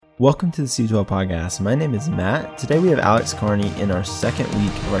Welcome to the C12 podcast. My name is Matt. Today we have Alex Carney in our second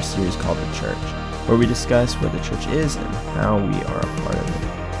week of our series called The Church, where we discuss what the church is and how we are a part of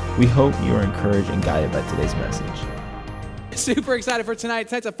it. We hope you are encouraged and guided by today's message. Super excited for tonight.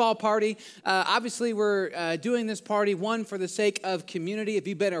 Tonight's a fall party. Obviously, we're doing this party, one, for the sake of community. If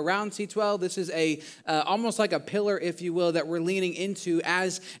you've been around C12, this is almost like a pillar, if you will, that we're leaning into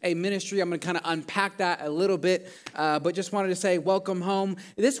as a ministry. I'm going to kind of unpack that a little bit, but just wanted to say welcome home.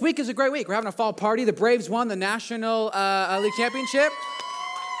 This week is a great week. We're having a fall party. The Braves won the National League Championship.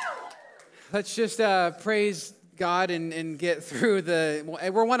 Let's just praise God and get through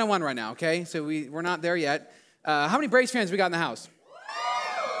we're 1-1 right now, okay? So we're not there yet. How many Braves fans we got in the house?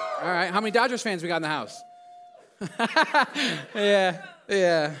 All right. How many Dodgers fans we got in the house?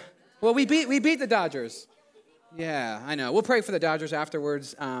 Yeah. Well, we beat the Dodgers. Yeah, I know. We'll pray for the Dodgers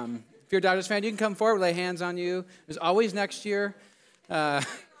afterwards. If you're a Dodgers fan, you can come forward, lay hands on you. There's always next year. Yeah,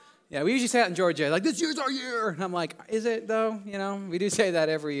 we usually say that in Georgia, like, this year's our year. And I'm like, is it though? You know, we do say that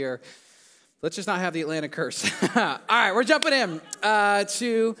every year. Let's just not have the Atlanta curse. All right, we're jumping in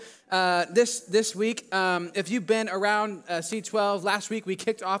to this week. If you've been around C12, last week we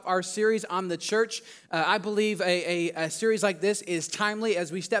kicked off our series on the church. I believe a series like this is timely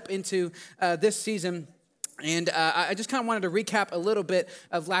as we step into this season. And I just kind of wanted to recap a little bit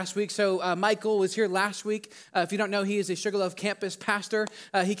of last week. So Michael was here last week. If you don't know, he is a Sugarloaf campus pastor.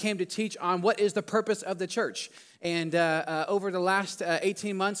 He came to teach on what is the purpose of the church. And over the last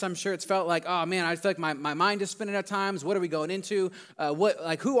 18 months, I'm sure it's felt like, oh man, I feel like my mind is spinning at times. What are we going into?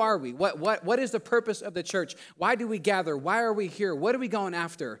 Who are we? What is the purpose of the church? Why do we gather? Why are we here? What are we going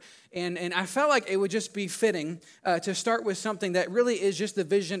after? And I felt like it would just be fitting to start with something that really is just the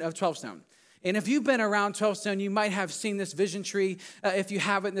vision of 12 Stone. And if you've been around 12 Stone, you might have seen this vision tree. If you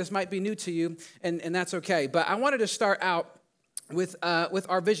haven't, this might be new to you, and that's okay. But I wanted to start out with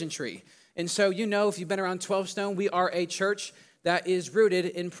our vision tree. And so, you know, if you've been around 12 Stone, we are a church that is rooted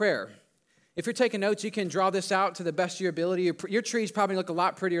in prayer. If you're taking notes, you can draw this out to the best of your ability. Your trees probably look a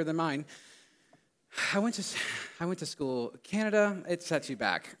lot prettier than mine. I went to school. Canada, it sets you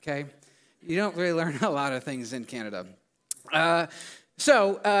back, okay? You don't really learn a lot of things in Canada.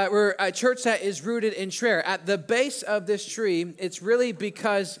 So we're a church that is rooted in prayer. At the base of this tree, it's really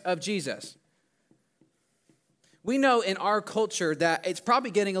because of Jesus. We know in our culture that it's probably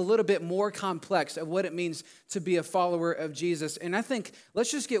getting a little bit more complex of what it means to be a follower of Jesus. And I think,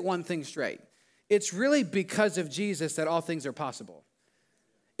 let's just get one thing straight. It's really because of Jesus that all things are possible.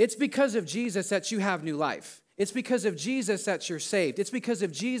 It's because of Jesus that you have new life. It's because of Jesus that you're saved. It's because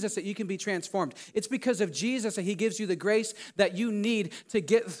of Jesus that you can be transformed. It's because of Jesus that he gives you the grace that you need to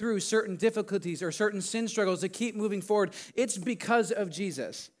get through certain difficulties or certain sin struggles to keep moving forward. It's because of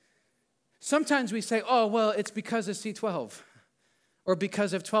Jesus. Sometimes we say, oh, well, it's because of C12 or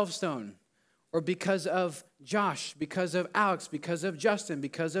because of 12 Stone or because of Josh, because of Alex, because of Justin,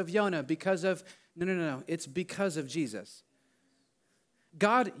 because of Yona, because of... No. It's because of Jesus.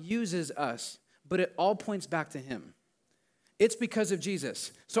 God uses us, but it all points back to him. It's because of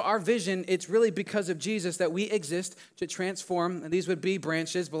Jesus. So our vision, it's really because of Jesus that we exist to transform, and these would be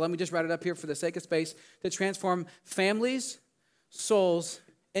branches, but let me just write it up here for the sake of space, to transform families, souls,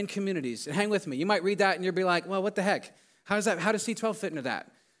 and communities. And hang with me. You might read that and you'll be like, well, what the heck? How does C12 fit into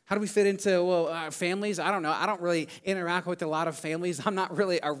that? How do we fit into, families? I don't know. I don't really interact with a lot of families. I'm not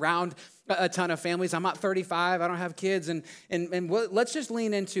really around a ton of families. I'm not 35. I don't have kids. And let's just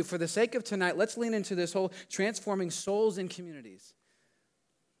lean into, for the sake of tonight, let's lean into this whole transforming souls and communities.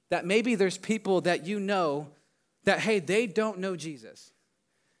 That maybe there's people that you know that, hey, they don't know Jesus.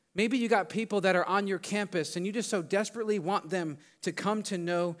 Maybe you got people that are on your campus and you just so desperately want them to come to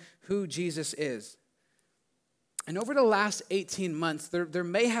know who Jesus is. And over the last 18 months, there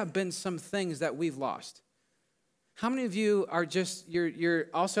may have been some things that we've lost. How many of you are you're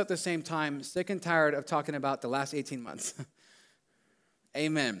also at the same time sick and tired of talking about the last 18 months?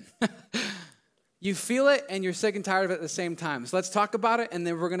 Amen. You feel it and you're sick and tired of it at the same time. So let's talk about it and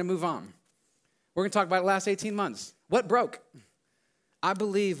then we're going to move on. We're going to talk about the last 18 months. What broke? I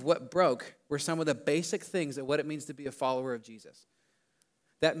believe what broke were some of the basic things of what it means to be a follower of Jesus.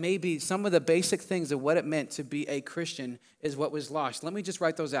 That maybe some of the basic things of what it meant to be a Christian is what was lost. Let me just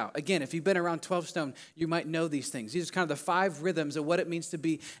write those out. Again, if you've been around 12 Stone, you might know these things. These are kind of the 5 rhythms of what it means to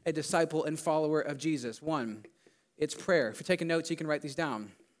be a disciple and follower of Jesus. 1, it's prayer. If you're taking notes, you can write these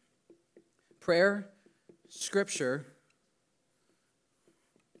down. Prayer, scripture,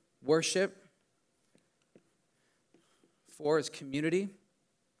 worship. 4 is community.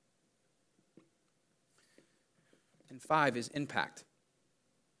 And 5 is impact.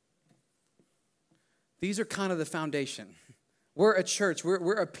 These are kind of the foundation. We're a church.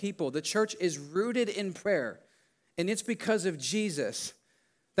 We're a people. The church is rooted in prayer. And it's because of Jesus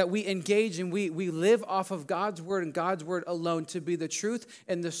that we engage and we live off of God's word and God's word alone to be the truth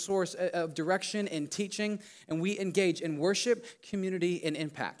and the source of direction and teaching. And we engage in worship, community, and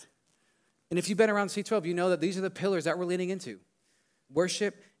impact. And if you've been around C12, you know that these are the pillars that we're leaning into.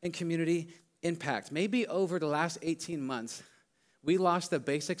 Worship and community, impact. Maybe over the last 18 months, we lost the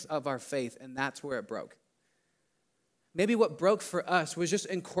basics of our faith, and that's where it broke. Maybe what broke for us was just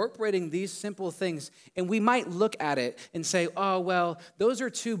incorporating these simple things, and we might look at it and say, oh, well, those are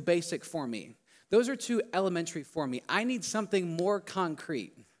too basic for me. Those are too elementary for me. I need something more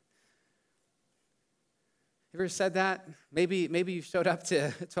concrete. You ever said that? Maybe you showed up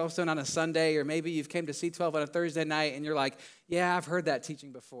to 12 Stone on a Sunday, or maybe you've came to C12 on a Thursday night, and you're like, yeah, I've heard that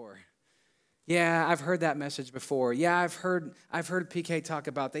teaching before. Yeah, I've heard that message before. Yeah, I've heard PK talk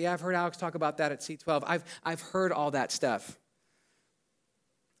about that. Yeah, I've heard Alex talk about that at C12. I've heard all that stuff.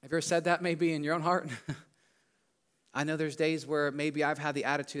 Have you ever said that maybe in your own heart? I know there's days where maybe I've had the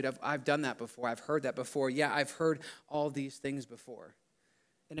attitude of, I've done that before. I've heard that before. Yeah, I've heard all these things before.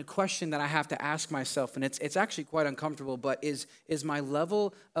 And a question that I have to ask myself, and it's actually quite uncomfortable, but is my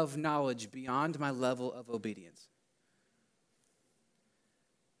level of knowledge beyond my level of obedience?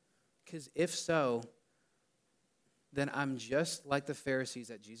 Because if so, then I'm just like the Pharisees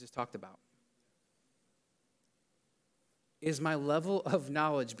that Jesus talked about. Is my level of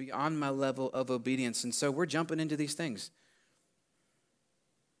knowledge beyond my level of obedience? And so we're jumping into these things.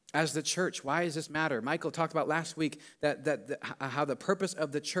 As the church, why does this matter? Michael talked about last week how the purpose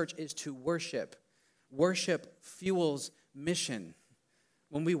of the church is to worship. Worship fuels mission.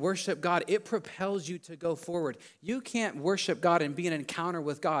 When we worship God, it propels you to go forward. You can't worship God and be in an encounter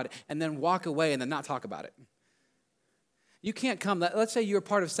with God and then walk away and then not talk about it. You can't come. Let's say you're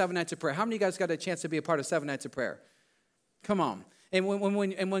part of 7 Nights of Prayer. How many of you guys got a chance to be a part of 7 Nights of Prayer? Come on. And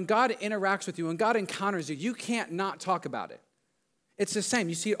when God interacts with you, when God encounters you, you can't not talk about it. It's the same.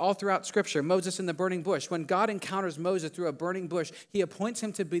 You see it all throughout Scripture. Moses in the burning bush. When God encounters Moses through a burning bush, he appoints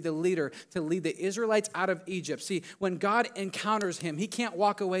him to be the leader, to lead the Israelites out of Egypt. See, when God encounters him, he can't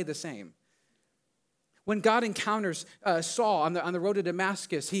walk away the same. When God encounters Saul on the road to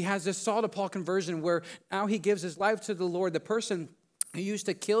Damascus, he has this Saul to Paul conversion where now he gives his life to the Lord. The person who used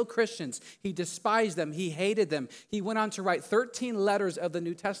to kill Christians, he despised them, he hated them. He went on to write 13 letters of the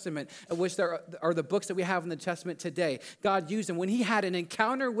New Testament, of which there are the books that we have in the Testament today. God used him. When he had an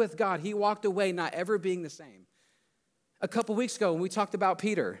encounter with God, he walked away not ever being the same. A couple weeks ago when we talked about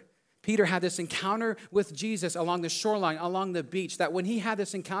Peter had this encounter with Jesus along the shoreline, along the beach, that when he had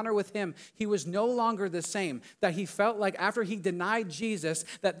this encounter with him, he was no longer the same, that he felt like after he denied Jesus,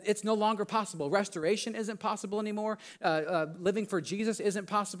 that it's no longer possible. Restoration isn't possible anymore. Living for Jesus isn't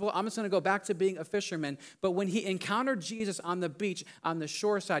possible. I'm just going to go back to being a fisherman. But when he encountered Jesus on the beach, on the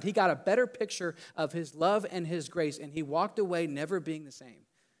shore side, he got a better picture of his love and his grace, and he walked away never being the same.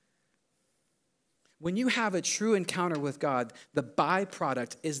 When you have a true encounter with God, the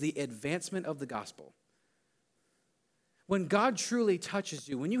byproduct is the advancement of the gospel. When God truly touches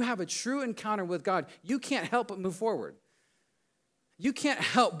you, when you have a true encounter with God, you can't help but move forward. You can't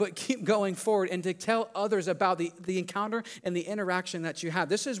help but keep going forward and to tell others about the encounter and the interaction that you have.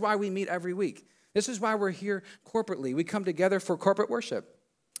 This is why we meet every week. This is why we're here corporately. We come together for corporate worship.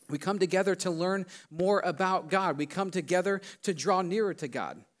 We come together to learn more about God. We come together to draw nearer to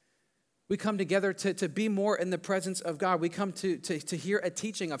God. We come together to be more in the presence of God. We come to hear a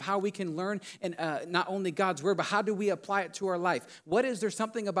teaching of how we can learn and not only God's word, but how do we apply it to our life? What is there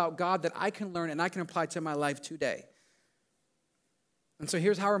something about God that I can learn and I can apply to my life today? And so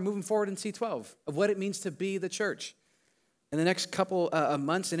here's how we're moving forward in C12 of what it means to be the church. In the next couple of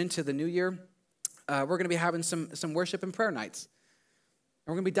months and into the new year, we're going to be having some worship and prayer nights.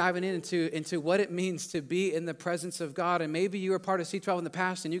 And we're going to be diving into what it means to be in the presence of God. And maybe you were part of C12 in the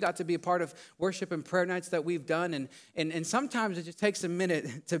past and you got to be a part of worship and prayer nights that we've done. And sometimes it just takes a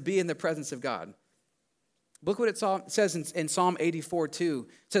minute to be in the presence of God. Look what it says in Psalm 84:2.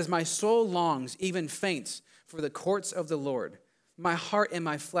 It says, "My soul longs, even faints, for the courts of the Lord. My heart and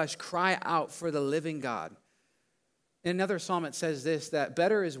my flesh cry out for the living God." In another psalm it says this, that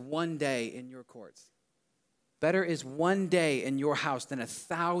better is one day in your courts. Better is one day in your house than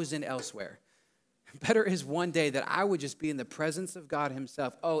 1,000 elsewhere. Better is one day that I would just be in the presence of God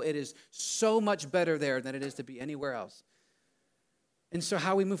himself. Oh, it is so much better there than it is to be anywhere else. And so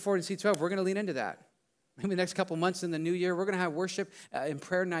how we move forward in C12, we're going to lean into that. Maybe the next couple months in the new year, we're going to have worship and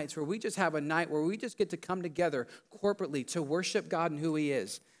prayer nights where we just have a night where we just get to come together corporately to worship God and who he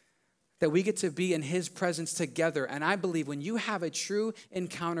is. That we get to be in his presence together. And I believe when you have a true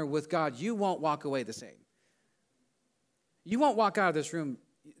encounter with God, you won't walk away the same. you won't walk out of this room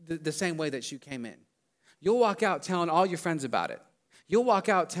the same way that you came in. You'll walk out telling all your friends about it. You'll walk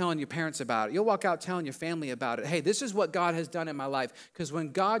out telling your parents about it. You'll walk out telling your family about it. Hey, this is what God has done in my life. Because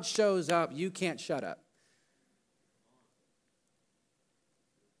when God shows up, you can't shut up.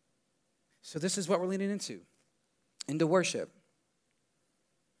 So this is what we're leaning into worship.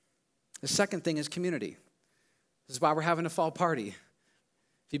 The second thing is community. This is why we're having a fall party.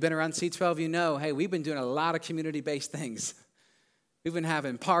 If you've been around C12, you know, hey, we've been doing a lot of community-based things. We've been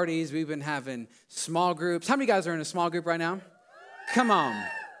having parties. We've been having small groups. How many guys are in a small group right now? Come on.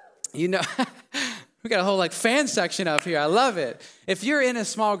 You know, we got a whole fan section up here. I love it. If you're in a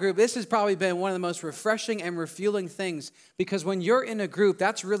small group, this has probably been one of the most refreshing and refueling things, because when you're in a group,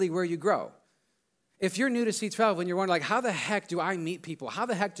 that's really where you grow. If you're new to C12 and you're wondering, how the heck do I meet people? How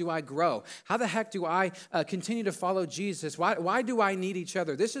the heck do I grow? How the heck do I continue to follow Jesus? Why do I need each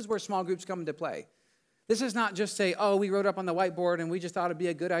other? This is where small groups come into play. This is not just say, we wrote up on the whiteboard and we just thought it'd be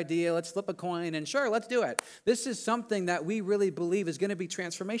a good idea. Let's flip a coin and sure, let's do it. This is something that we really believe is going to be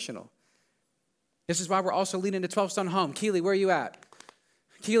transformational. This is why we're also leading to 12 Stone Home. Keely, where are you at?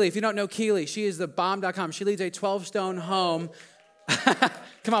 Keely, if you don't know Keely, she is the bomb.com. She leads a 12 Stone Home.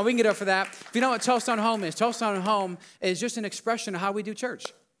 Come on, we can get up for that. If you know what 12 Stone Home is, 12 Stone Home is just an expression of how we do church.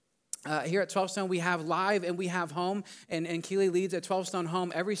 Here at 12 Stone, we have live and we have home, and Keely leads at 12 Stone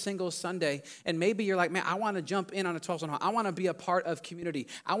Home every single Sunday. And maybe you're like, man, I want to jump in on a 12 Stone Home. I want to be a part of community.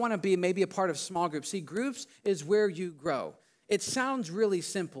 I want to be maybe a part of small groups. See, groups is where you grow. It sounds really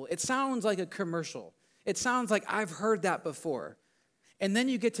simple. It sounds like a commercial. It sounds like I've heard that before. And then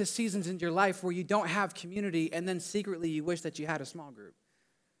you get to seasons in your life where you don't have community, and then secretly you wish that you had a small group.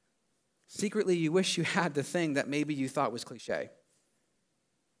 Secretly you wish you had the thing that maybe you thought was cliche.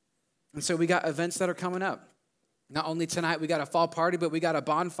 And so we got events that are coming up. Not only tonight, we got a fall party, but we got a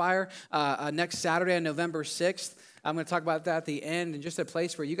bonfire next Saturday on November 6th. I'm going to talk about that at the end, and just a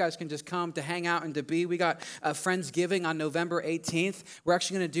place where you guys can just come to hang out and to be. We got Friendsgiving on November 18th. We're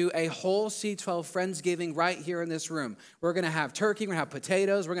actually going to do a whole C12 Friendsgiving right here in this room. We're going to have turkey. We're going to have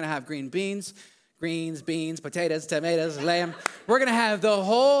potatoes. We're going to have green beans. Greens, beans, potatoes, tomatoes, lamb. We're going to have the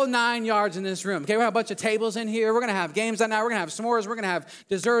whole 9 yards in this room. Okay, we have a bunch of tables in here. We're going to have games that night. We're going to have s'mores. We're going to have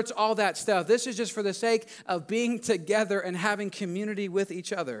desserts, all that stuff. This is just for the sake of being together and having community with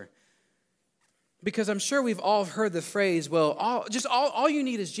each other. Because I'm sure we've all heard the phrase, well, all you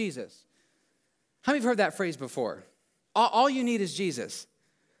need is Jesus. How many have heard that phrase before? All you need is Jesus.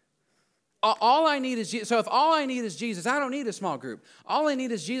 All I need is Jesus. So if all I need is Jesus, I don't need a small group. All I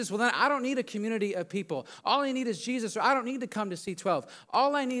need is Jesus. Well, then I don't need a community of people. All I need is Jesus, or I don't need to come to C12.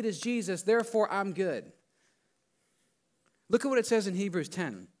 All I need is Jesus, therefore I'm good. Look at what it says in Hebrews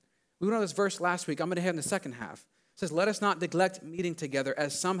 10. We went over this verse last week. I'm going to hit in the second half. It says, let us not neglect meeting together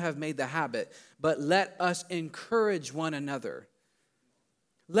as some have made the habit, but let us encourage one another.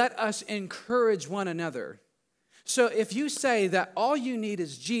 Let us encourage one another. So if you say that all you need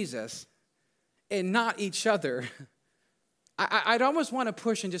is Jesus and not each other, I'd almost want to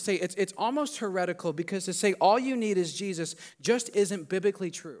push and just say it's almost heretical, because to say all you need is Jesus just isn't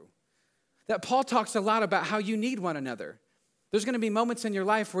biblically true. That Paul talks a lot about how you need one another. There's going to be moments in your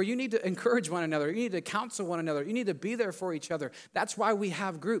life where you need to encourage one another. You need to counsel one another. You need to be there for each other. That's why we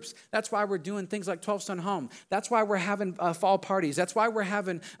have groups. That's why we're doing things like 12 Stone Home. That's why we're having fall parties. That's why we're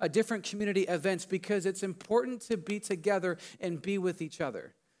having different community events, because it's important to be together and be with each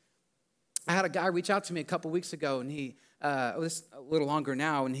other. I had a guy reach out to me a couple weeks ago, and he was a little longer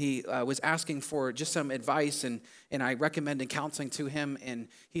now, and he was asking for just some advice, and I recommended counseling to him, and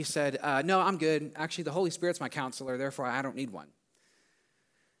he said, no, I'm good. Actually, the Holy Spirit's my counselor, therefore I don't need one.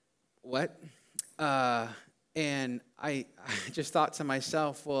 What? And I just thought to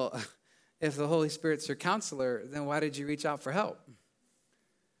myself, well, if the Holy Spirit's your counselor, then why did you reach out for help?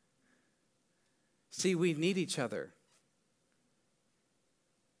 See, we need each other.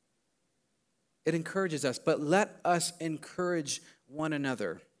 It encourages us, but let us encourage one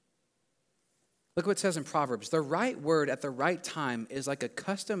another. Look what it says in Proverbs. The right word at the right time is like a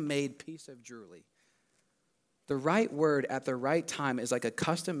custom-made piece of jewelry. The right word at the right time is like a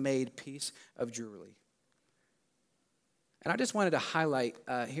custom-made piece of jewelry. And I just wanted to highlight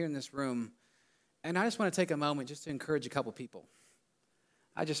here in this room, and I just want to take a moment just to encourage a couple people.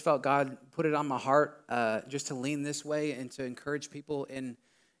 I just felt God put it on my heart just to lean this way and to encourage people. And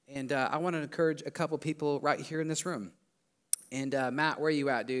I want to encourage a couple people right here in this room. And Matt, where are you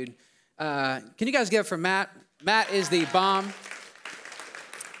at, dude? Can you guys give it for Matt? Matt is the bomb.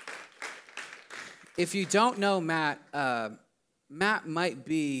 If you don't know Matt, Matt might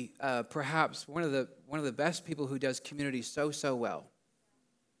be perhaps one of the best people who does community so well.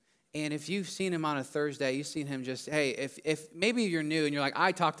 And if you've seen him on a Thursday, you've seen him just, hey, if maybe you're new and you're like,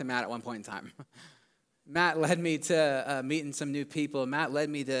 I talked to Matt at one point in time. Matt led me to meeting some new people. Matt led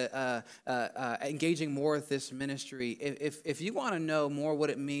me to engaging more with this ministry. If you want to know more what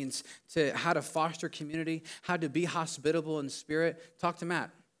it means to how to foster community, how to be hospitable in spirit, talk to Matt.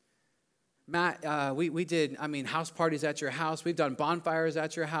 Matt, we did, house parties at your house. We've done bonfires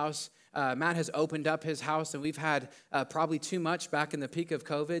at your house. Matt has opened up his house, and we've had probably too much back in the peak of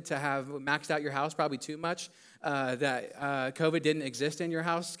COVID to have maxed out your house, probably too much, that COVID didn't exist in your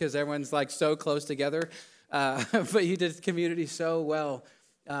house because everyone's like so close together. But you did community so well,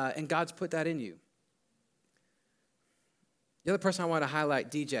 and God's put that in you. The other person I want to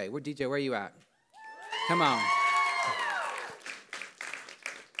highlight, DJ. DJ, where are you at? Come on.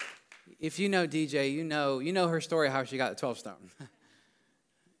 If you know DJ, you know her story, how she got the 12 stone.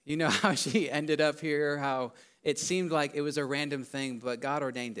 You know how she ended up here, how it seemed like it was a random thing, but God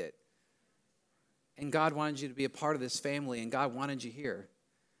ordained it. And God wanted you to be a part of this family, and God wanted you here.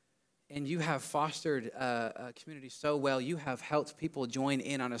 And you have fostered a community so well. You have helped people join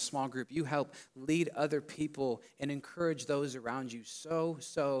in on a small group. You help lead other people and encourage those around you so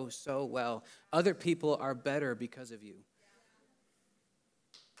well. Other people are better because of you.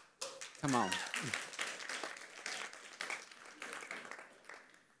 Come on.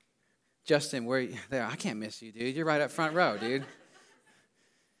 Justin, where there? I can't miss you, dude. You're right up front row, dude.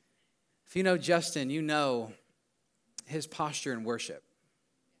 If you know Justin, you know his posture in worship.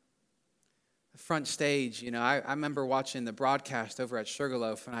 The front stage, I remember watching the broadcast over at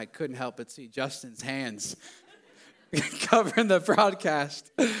Sugarloaf, and I couldn't help but see Justin's hands covering the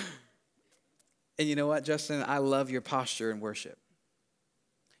broadcast. And you know what, Justin? I love your posture in worship.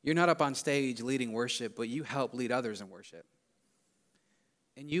 You're not up on stage leading worship, but you help lead others in worship.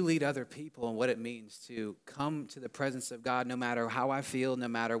 And you lead other people in what it means to come to the presence of God no matter how I feel, no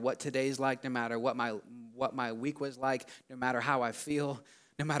matter what today's like, no matter what my week was like, no matter how I feel,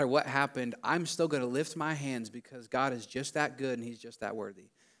 no matter what happened, I'm still going to lift my hands because God is just that good and he's just that worthy.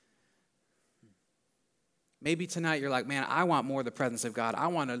 Maybe tonight you're like, man, I want more of the presence of God. I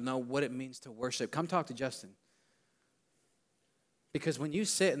want to know what it means to worship. Come talk to Justin. Because when you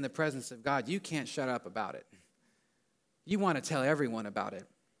sit in the presence of God, you can't shut up about it. You want to tell everyone about it.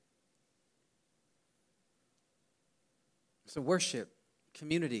 So worship,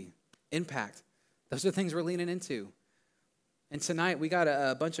 community, impact, those are the things we're leaning into. And tonight we got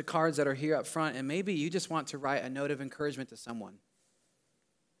a bunch of cards that are here up front, and maybe you just want to write a note of encouragement to someone.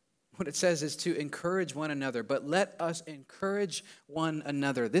 What it says is to encourage one another, but let us encourage one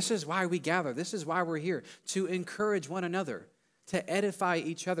another. This is why we gather. This is why we're here, to encourage one another, to edify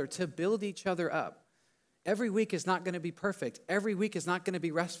each other, to build each other up. Every week is not going to be perfect. Every week is not going to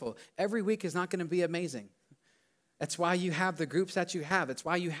be restful. Every week is not going to be amazing. That's why you have the groups that you have. It's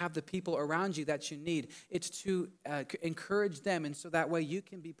why you have the people around you that you need. It's to encourage them, and so that way you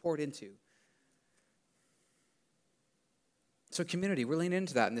can be poured into. So community, we're leaning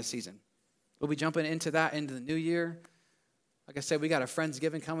into that in this season. We'll be jumping into that into the new year. Like I said, we got a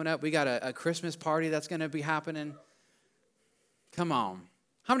Friendsgiving coming up. We got a Christmas party that's going to be happening. Come on.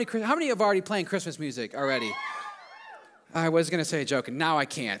 How many have already playing Christmas music already? I was going to say a joke, and now I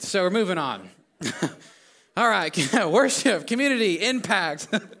can't. So we're moving on. All right, worship, community, impact.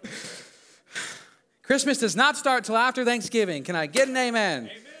 Christmas does not start till after Thanksgiving. Can I get an amen?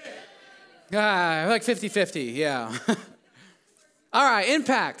 Amen. Like 50-50, yeah. All right,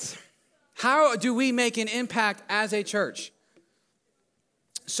 impact. How do we make an impact as a church?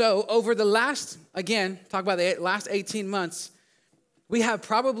 So over the last 18 months, we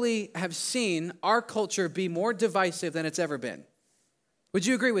have seen our culture be more divisive than it's ever been. Would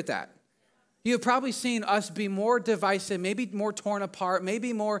you agree with that? You have probably seen us be more divisive, maybe more torn apart,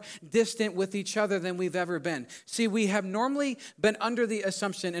 maybe more distant with each other than we've ever been. See, we have normally been under the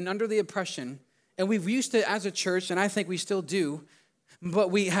assumption and under the oppression, and we've used it as a church, and I think we still do, but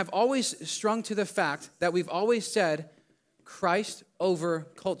we have always strung to the fact that we've always said Christ over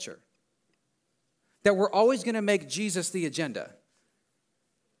culture. That we're always going to make Jesus the agenda.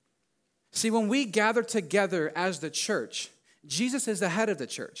 See, when we gather together as the church, Jesus is the head of the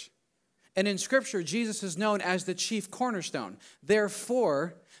church. And in Scripture, Jesus is known as the chief cornerstone.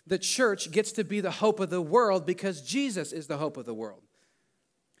 Therefore, the church gets to be the hope of the world because Jesus is the hope of the world.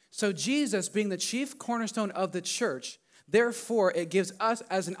 So Jesus being the chief cornerstone of the church, therefore, it gives us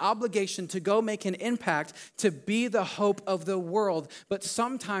as an obligation to go make an impact to be the hope of the world. But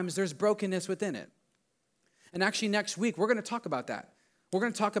sometimes there's brokenness within it. And actually next week, we're going to talk about that. We're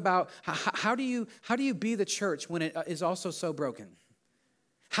going to talk about how do you be the church when it is also so broken?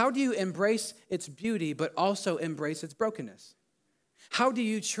 How do you embrace its beauty but also embrace its brokenness? How do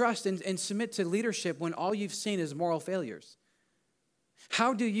you trust and submit to leadership when all you've seen is moral failures?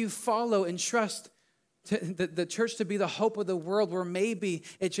 How do you follow and trust the church to be the hope of the world where maybe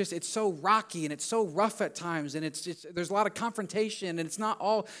it's so rocky and it's so rough at times and there's a lot of confrontation and it's not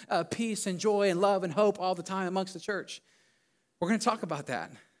all peace and joy and love and hope all the time amongst the church? We're going to talk about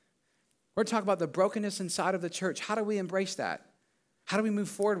that. We're going to talk about the brokenness inside of the church. How do we embrace that? How do we move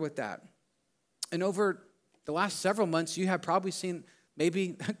forward with that? And over the last several months, you have probably seen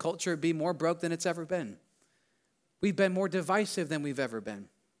maybe culture be more broke than it's ever been. We've been more divisive than we've ever been.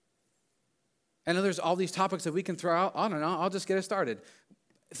 I know there's all these topics that we can throw out. I don't know. I'll just get us started.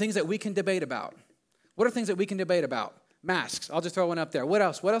 Things that we can debate about. What are things that we can debate about? Masks. I'll just throw one up there. What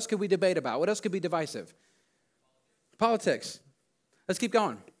else? What else could we debate about? What else could be divisive? Politics. Let's keep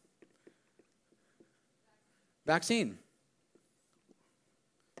going. Vaccine.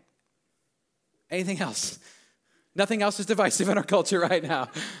 Anything else? Nothing else is divisive in our culture right now.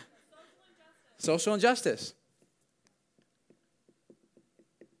 Social injustice.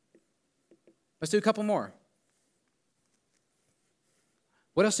 Let's do a couple more.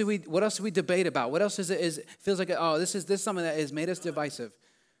 What else do we debate about? What else feels like this is something that has made us divisive?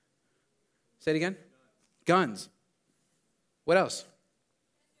 Say it again. Guns. What else?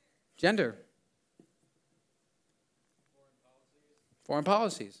 Gender. Foreign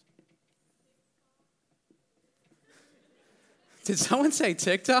policies. Did someone say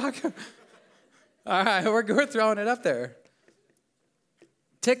TikTok? All right, we're throwing it up there.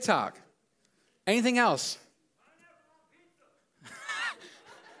 TikTok. Anything else?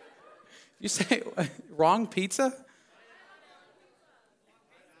 You say wrong pizza?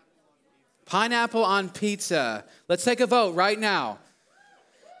 Pineapple on pizza. Let's take a vote right now.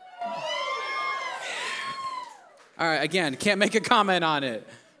 All right, again, can't make a comment on it.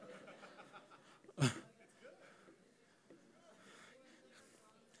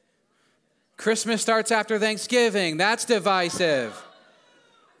 Christmas starts after Thanksgiving. That's divisive.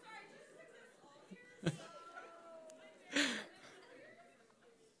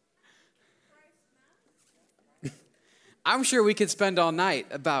 I'm sure we could spend all night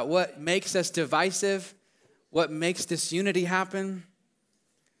about what makes us divisive, what makes disunity happen.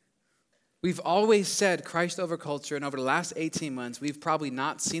 We've always said Christ over culture, and over the last 18 months, we've probably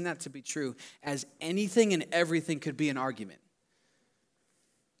not seen that to be true, as anything and everything could be an argument.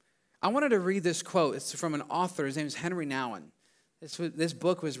 I wanted to read this quote. It's from an author. His name is Henry Nouwen. This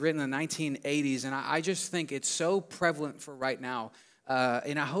book was written in the 1980s, and I just think it's so prevalent for right now,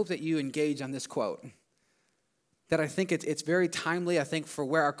 and I hope that you engage on this quote. That I think it's very timely, I think, for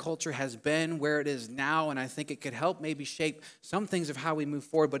where our culture has been, where it is now, and I think it could help maybe shape some things of how we move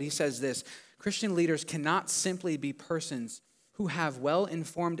forward. But he says this: Christian leaders cannot simply be persons who have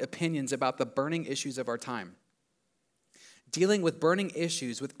well-informed opinions about the burning issues of our time. Dealing with burning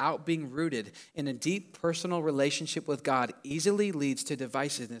issues without being rooted in a deep personal relationship with God easily leads to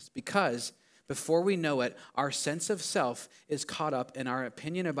divisiveness because, before we know it, our sense of self is caught up in our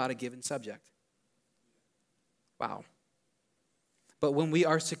opinion about a given subject. Wow. But when we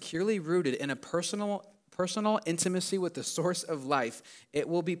are securely rooted in a personal intimacy with the source of life, it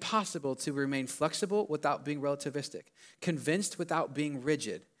will be possible to remain flexible without being relativistic, convinced without being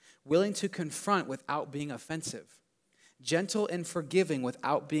rigid, willing to confront without being offensive, gentle and forgiving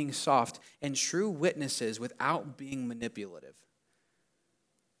without being soft, and true witnesses without being manipulative.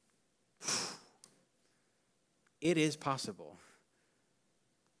 It is possible.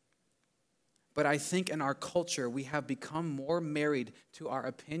 But I think in our culture, we have become more married to our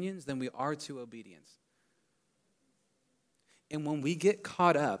opinions than we are to obedience. And when we get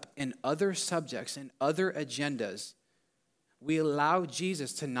caught up in other subjects and other agendas, we allow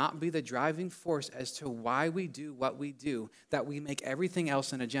Jesus to not be the driving force as to why we do what we do, that we make everything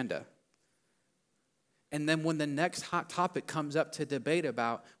else an agenda. And then when the next hot topic comes up to debate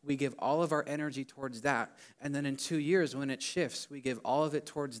about, we give all of our energy towards that. And then in 2 years, when it shifts, we give all of it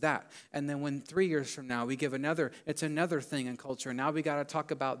towards that. And then when 3 years from now, we give it's another thing in culture. Now we got to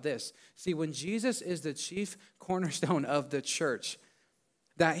talk about this. See, when Jesus is the chief cornerstone of the church,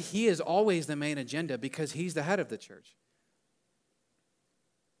 that he is always the main agenda because he's the head of the church.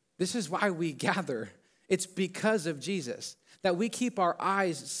 This is why we gather. It's because of Jesus, that we keep our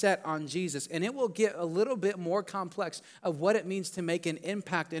eyes set on Jesus. And it will get a little bit more complex of what it means to make an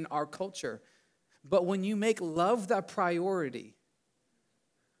impact in our culture. But when you make love the priority,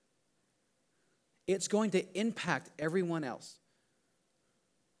 it's going to impact everyone else.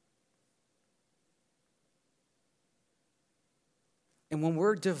 And when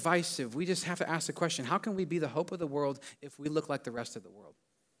we're divisive, we just have to ask the question, how can we be the hope of the world if we look like the rest of the world?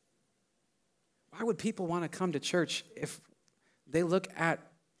 Why would people want to come to church if They look at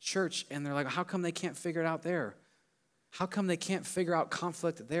church and they're like, how come they can't figure it out there? How come they can't figure out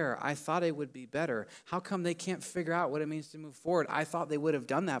conflict there? I thought it would be better. How come they can't figure out what it means to move forward? I thought they would have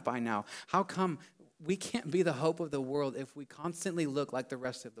done that by now. How come we can't be the hope of the world if we constantly look like the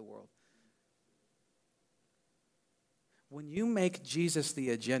rest of the world? When you make Jesus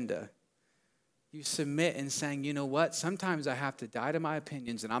the agenda, you submit in saying, you know what? Sometimes I have to die to my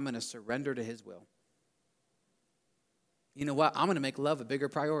opinions and I'm going to surrender to his will. You know what? I'm going to make love a bigger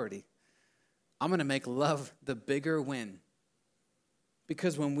priority. I'm going to make love the bigger win.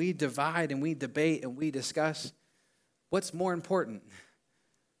 Because when we divide and we debate and we discuss, what's more important?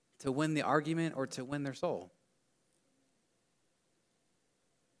 To win the argument or to win their soul?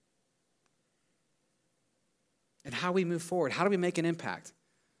 And how we move forward, how do we make an impact?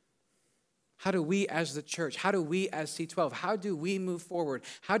 How do we as the church, how do we as C12, how do we move forward?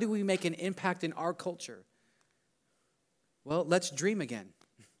 How do we make an impact in our culture? Well, let's dream again.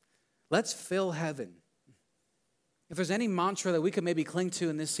 Let's fill heaven. If there's any mantra that we could maybe cling to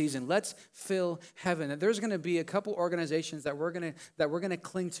in this season, let's fill heaven. There's going to be a couple organizations that we're going to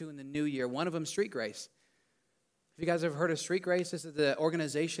cling to in the new year. One of them, Street Grace. If you guys have heard of Street Grace, this is the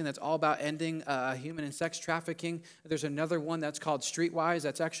organization that's all about ending human and sex trafficking. There's another one that's called Streetwise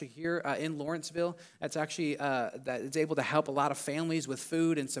that's actually here in Lawrenceville. That's actually that is able to help a lot of families with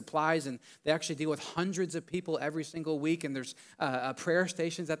food and supplies, and they actually deal with hundreds of people every single week. And there's prayer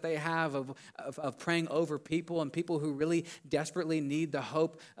stations that they have of praying over people and people who really desperately need the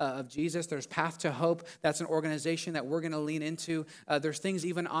hope of Jesus. There's Path to Hope. That's an organization that we're going to lean into. There's things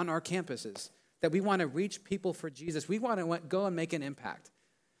even on our campuses that we want to reach people for Jesus. We want to go and make an impact.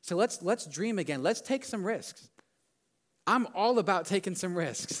 So let's dream again. Let's take some risks. I'm all about taking some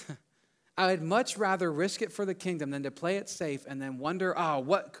risks. I would much rather risk it for the kingdom than to play it safe and then wonder,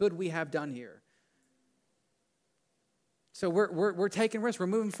 what could we have done here? So we're taking risks. We're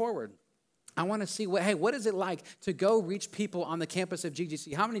moving forward. I want to see what is it like to go reach people on the campus of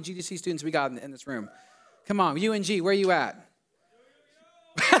GGC? How many GGC students we got in this room? Come on, UNG, where are you at?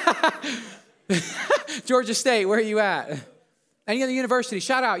 Georgia State, where are you at? Any other university?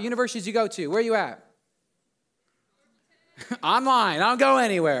 Shout out, universities you go to. Where are you at? Online. I don't go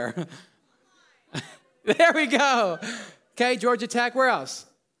anywhere. There we go. Okay, Georgia Tech. Where else?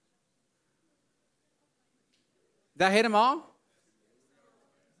 Did I hit them all?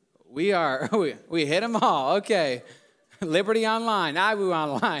 We hit them all. Okay. Liberty Online. IWU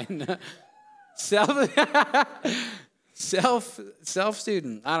Online.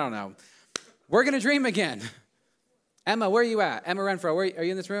 Self-student. I don't know. We're going to dream again. Emma, where are you at? Emma Renfro, are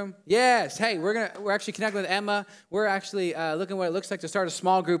you in this room? Yes. Hey, we're actually connecting with Emma. We're actually looking at what it looks like to start a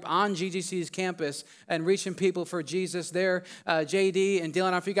small group on GGC's campus and reaching people for Jesus there. JD and Dylan, I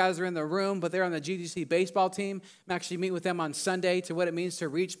don't know if you guys are in the room, but they're on the GGC baseball team. I'm actually meeting with them on Sunday to what it means to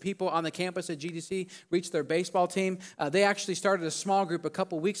reach people on the campus at GGC, reach their baseball team. They actually started a small group a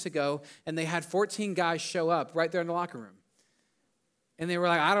couple weeks ago, and they had 14 guys show up right there in the locker room. And they were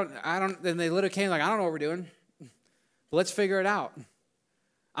like, I don't, and they literally came like, I don't know what we're doing. Let's figure it out.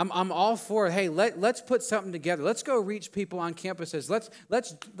 I'm all for, hey, let's put something together. Let's go reach people on campuses.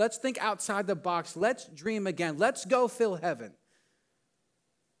 Let's think outside the box. Let's dream again. Let's go fill heaven.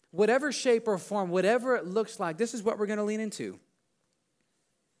 Whatever shape or form, whatever it looks like, this is what we're going to lean into.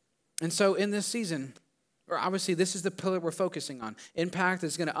 And so in this season, or obviously this is the pillar we're focusing on. Impact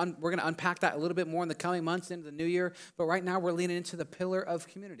is we're going to unpack that a little bit more in the coming months into the new year. But right now we're leaning into the pillar of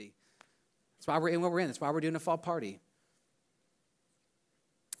community. That's why we're in what we're in. That's why we're doing a fall party.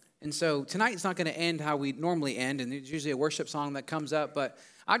 And so tonight's not going to end how we normally end, and there's usually a worship song that comes up, but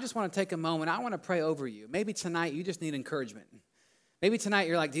I just want to take a moment. I want to pray over you. Maybe tonight you just need encouragement. Maybe tonight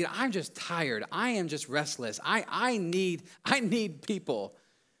you're like, dude, I'm just tired. I am just restless. I need people.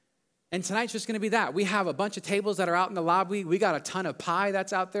 And tonight's just going to be that. We have a bunch of tables that are out in the lobby. We got a ton of pie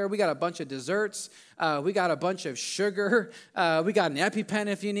that's out there. We got a bunch of desserts. We got a bunch of sugar. We got an EpiPen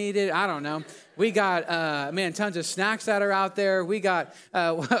if you need it. I don't know. We got, tons of snacks that are out there. We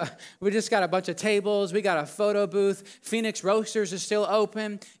just got a bunch of tables. We got a photo booth. Phoenix Roasters is still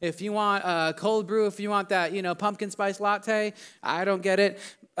open. If you want cold brew, if you want that, pumpkin spice latte, I don't get it.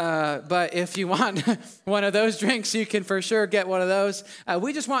 But if you want one of those drinks, you can for sure get one of those.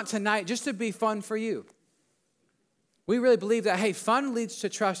 We just want tonight just to be fun for you. We really believe that, hey, fun leads to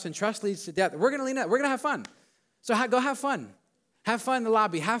trust and trust leads to depth. We're going to lean in. We're going to have fun. So go have fun. Have fun in the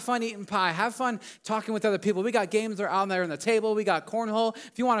lobby. Have fun eating pie. Have fun talking with other people. We got games that are out there on the table. We got cornhole.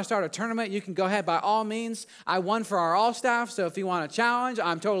 If you want to start a tournament, you can go ahead by all means. I won for our all staff, so if you want a challenge,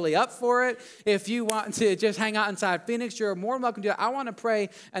 I'm totally up for it. If you want to just hang out inside Phoenix, you're more than welcome to do it. I want to pray,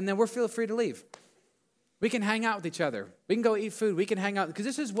 and then we're feel free to leave. We can hang out with each other. We can go eat food. We can hang out because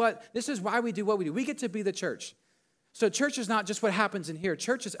this is why we do what we do. We get to be the church. So church is not just what happens in here.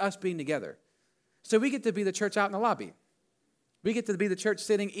 Church is us being together. So we get to be the church out in the lobby. We get to be the church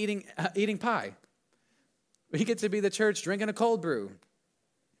sitting eating pie. We get to be the church drinking a cold brew.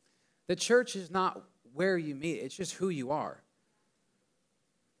 The church is not where you meet. It's just who you are.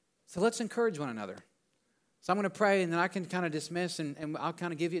 So let's encourage one another. So I'm going to pray, and then I can kind of dismiss, and I'll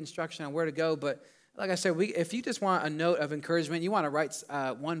kind of give you instruction on where to go. But like I said, if you just want a note of encouragement, you want to write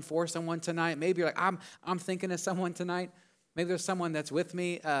one for someone tonight. Maybe you're like, I'm thinking of someone tonight. Maybe there's someone that's with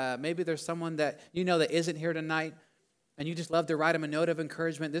me. Maybe there's someone that you know that isn't here tonight, and you just love to write them a note of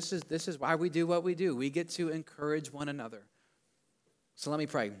encouragement. This is why we do what we do. We get to encourage one another. So let me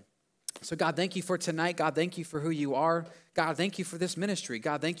pray. So God, thank you for tonight. God, thank you for who you are. God, thank you for this ministry.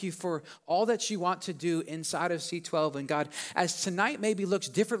 God, thank you for all that you want to do inside of C12. And God, as tonight maybe looks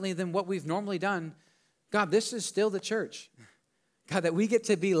differently than what we've normally done, God, this is still the church. God, that we get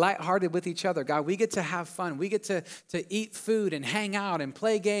to be lighthearted with each other. God, we get to have fun. We get to eat food and hang out and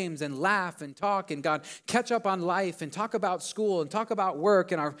play games and laugh and talk and, God, catch up on life and talk about school and talk about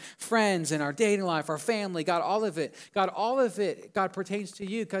work and our friends and our dating life, our family. God, all of it. God, all of it, God, pertains to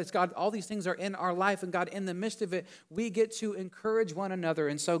you because, God, all these things are in our life. And, God, in the midst of it, we get to encourage one another.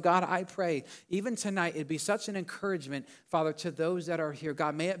 And so, God, I pray, even tonight, it'd be such an encouragement, Father, to those that are here.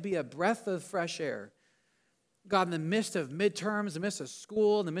 God, may it be a breath of fresh air. God, in the midst of midterms, in the midst of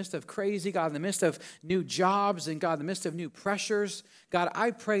school, in the midst of crazy, God, in the midst of new jobs, and God, in the midst of new pressures, God, I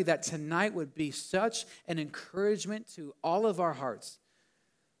pray that tonight would be such an encouragement to all of our hearts.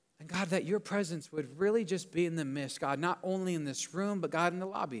 And God, that your presence would really just be in the midst, God, not only in this room, but God, in the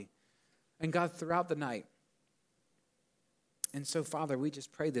lobby, and God, throughout the night. And so, Father, we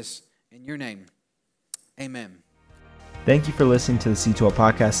just pray this in your name. Amen. Thank you for listening to the C12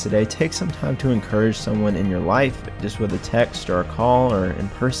 podcast today. Take some time to encourage someone in your life, just with a text or a call or in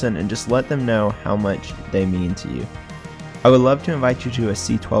person, and just let them know how much they mean to you. I would love to invite you to a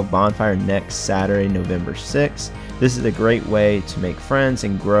C12 bonfire next Saturday, November 6th. This is a great way to make friends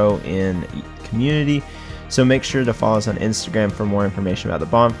and grow in community. So make sure to follow us on Instagram for more information about the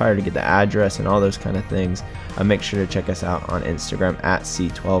bonfire, to get the address and all those kind of things. Make sure to check us out on Instagram at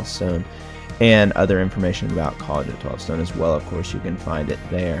C12Stone. And other information about College at 12 Stone as well. Of course, you can find it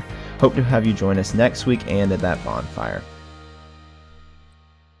there. Hope to have you join us next week and at that bonfire.